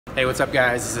Hey, what's up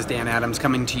guys? This is Dan Adams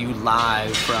coming to you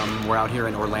live from, we're out here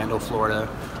in Orlando, Florida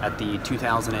at the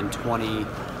 2020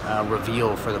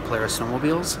 reveal for the Polaris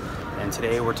snowmobiles. And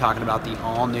today we're talking about the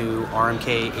all-new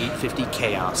RMK 850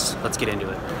 Khaos. Let's get into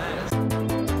it.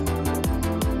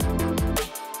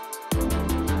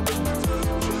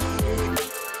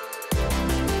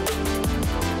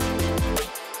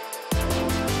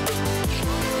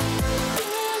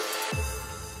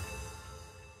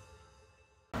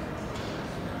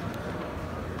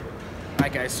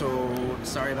 Alright guys, so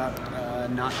sorry about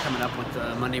not coming up with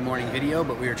the Monday morning video,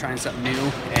 but we were trying something new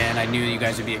and I knew you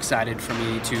guys would be excited for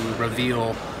me to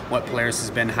reveal what Polaris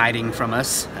has been hiding from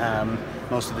us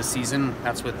most of the season.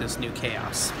 That's with this new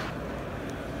Khaos.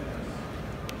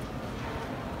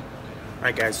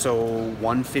 Alright guys, so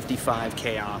 155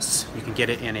 Khaos. You can get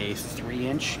it in a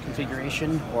 3-inch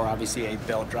configuration or obviously a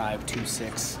belt drive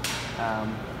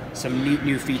 2.6. Some neat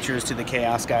new features to the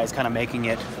Khaos, guys, kind of making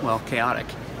it, well, chaotic.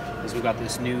 Is we've got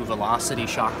this new Velocity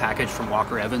shock package from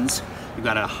Walkaround. We've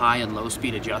got a high and low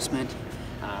speed adjustment.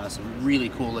 Some really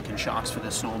cool looking shocks for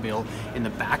this snowmobile. In the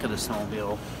back of the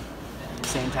snowmobile,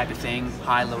 same type of thing,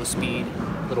 high, low speed,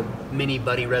 little mini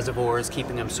buddy reservoirs,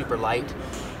 keeping them super light.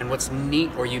 And what's neat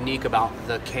or unique about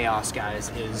the Khaos, guys,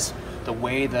 is the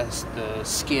way the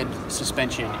skid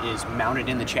suspension is mounted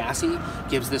in the chassis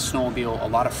gives this snowmobile a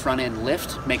lot of front end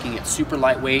lift, making it super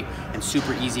lightweight and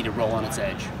super easy to roll on its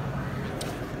edge.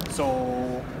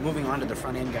 So moving on to the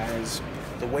front end, guys,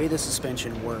 the way the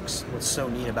suspension works, what's so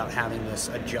neat about having this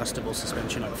adjustable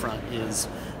suspension up front is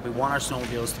we want our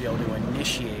snowmobiles to be able to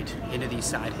initiate into these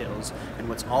side hills, and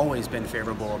what's always been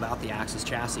favorable about the Axis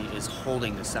chassis is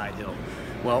holding the side hill.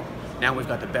 Well, now we've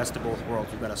got the best of both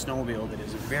worlds. We've got a snowmobile that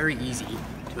is very easy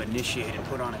to initiate and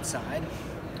put on its side,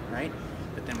 right?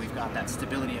 But then we've got that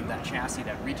stability of that chassis,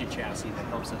 that rigid chassis that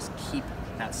helps us keep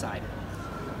that side.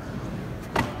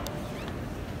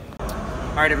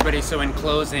 All right, everybody, so in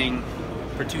closing,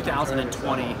 for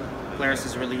 2020, Polaris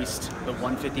has released the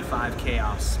 155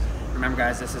 Khaos. Remember,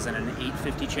 guys, this is an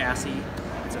 850 chassis.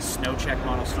 It's a snow check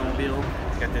model snowmobile.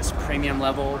 It's got this premium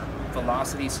level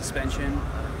Velocity suspension.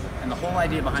 And the whole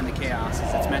idea behind the Khaos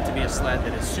is it's meant to be a sled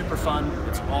that is super fun.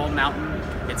 It's all mountain.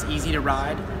 It's easy to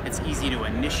ride. It's easy to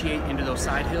initiate into those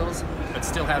side hills, but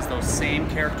still has those same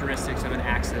characteristics of an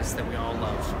Axis that we all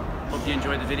love. Hope you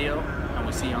enjoyed the video, and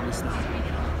we'll see you on the snow.